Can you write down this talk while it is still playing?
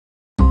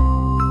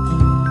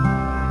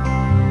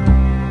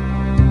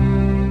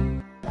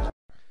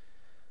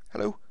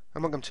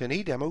and welcome to an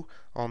e-demo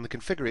on the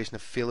configuration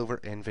of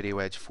Failover in Video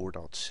Edge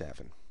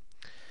 4.7.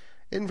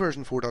 In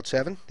version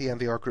 4.7, the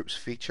NVR Group's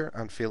feature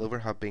and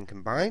Failover have been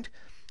combined,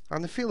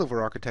 and the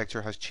Failover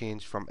architecture has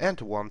changed from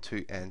N-to-1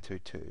 to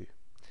N-to-2.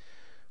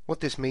 What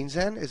this means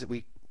then is that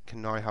we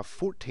can now have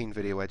 14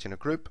 Video Edge in a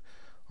group.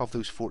 Of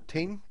those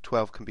 14,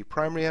 12 can be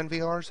primary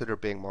NVRs that are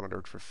being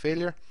monitored for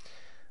failure,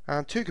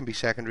 and 2 can be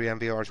secondary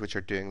NVRs which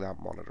are doing that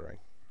monitoring.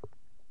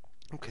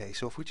 Okay,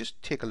 so if we just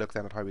take a look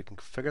then at how we can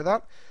configure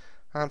that.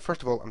 And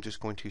first of all, I'm just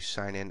going to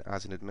sign in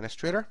as an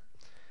administrator.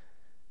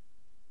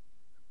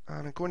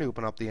 And I'm going to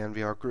open up the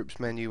NVR Groups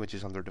menu, which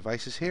is under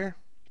Devices here.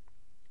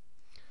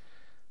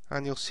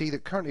 And you'll see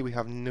that currently we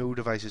have no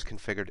devices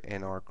configured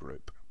in our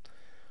group.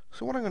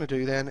 So what I'm going to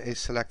do then is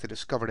select the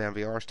Discovered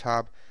NVRs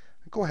tab,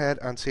 and go ahead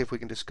and see if we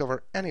can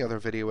discover any other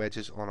video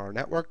edges on our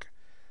network.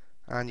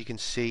 And you can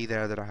see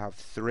there that I have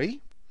 3. I'm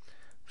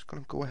just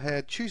going to go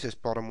ahead, choose this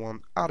bottom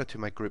one, add it to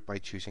my group by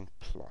choosing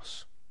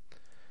plus.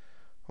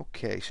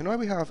 Okay, so now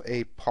we have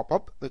a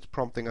pop-up that's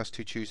prompting us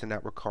to choose the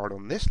network card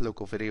on this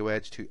local video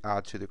edge to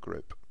add to the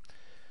group.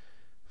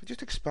 If we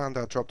just expand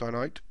that drop-down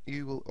out,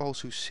 you will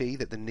also see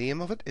that the name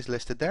of it is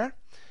listed there.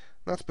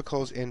 That's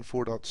because in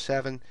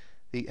 4.7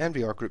 the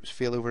NVR Group's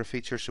Failover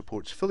feature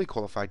supports fully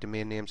qualified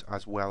domain names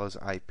as well as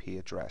IP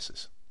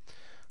addresses. I'm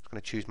just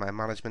going to choose my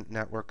management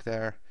network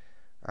there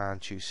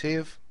and choose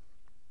Save.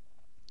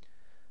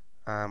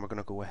 And we're going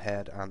to go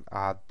ahead and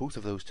add both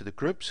of those to the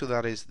group, so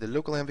that is the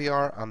local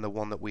NVR and the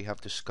one that we have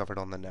discovered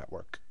on the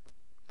network.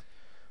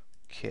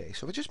 Okay,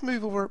 so if I just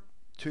move over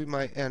to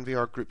my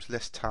NVR Groups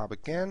List tab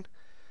again,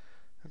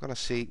 I'm going to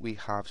see we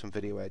have some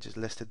video edges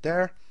listed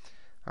there,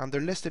 and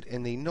they're listed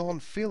in the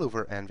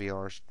non-failover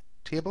NVRs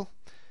table.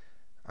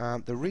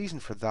 And the reason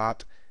for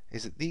that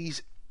is that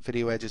these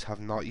video edges have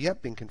not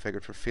yet been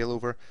configured for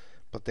failover,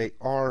 but they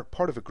are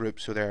part of a group,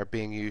 so they are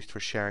being used for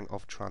sharing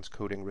of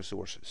transcoding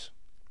resources.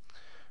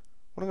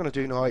 What I'm going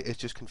to do now is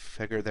just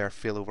configure their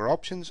failover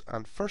options,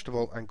 and first of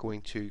all I'm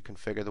going to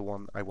configure the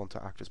one I want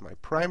to act as my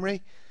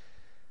primary.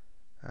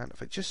 And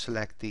if I just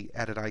select the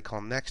edit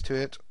icon next to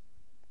it,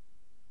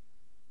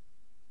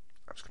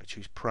 I'm just going to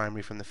choose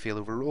primary from the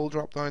failover role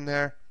drop down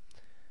there,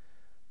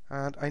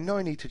 and I now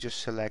need to just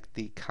select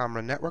the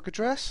camera network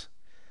address,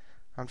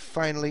 and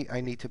finally I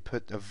need to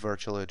put a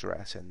virtual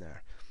address in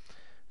there.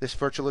 This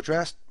virtual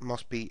address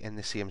must be in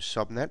the same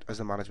subnet as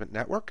the management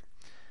network.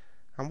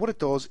 And what it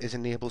does is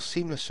enable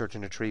seamless search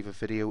and retrieve of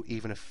video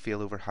even if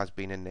failover has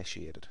been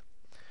initiated.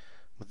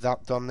 With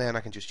that done then,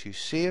 I can just choose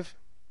Save,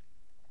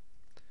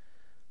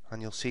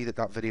 and you'll see that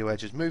that video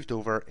edge is moved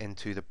over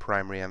into the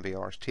primary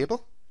NVRs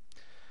table.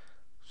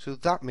 So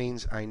that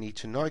means I need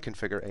to now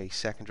configure a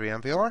secondary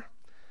NVR,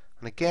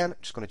 and again I'm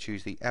just going to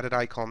choose the edit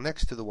icon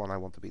next to the one I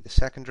want to be the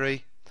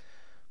secondary,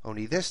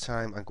 only this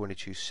time I'm going to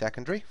choose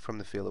secondary from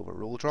the failover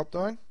role drop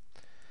down,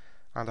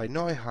 and I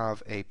now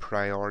have a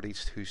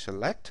priorities to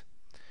select.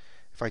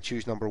 If I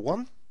choose number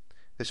 1,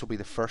 this will be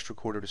the first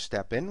recorder to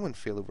step in when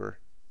failover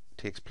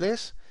takes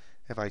place.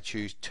 If I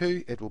choose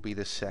 2, it will be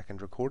the second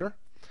recorder.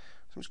 So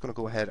I'm just going to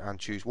go ahead and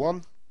choose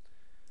 1,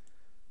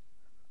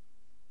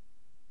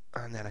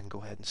 and then I can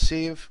go ahead and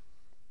save,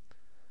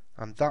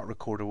 and that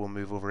recorder will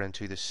move over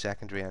into the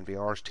secondary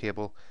NVRs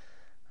table.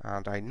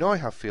 And I now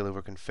have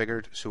failover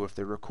configured, so if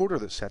the recorder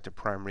that's set to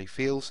primary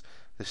fails,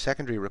 the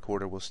secondary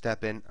recorder will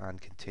step in and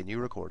continue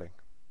recording.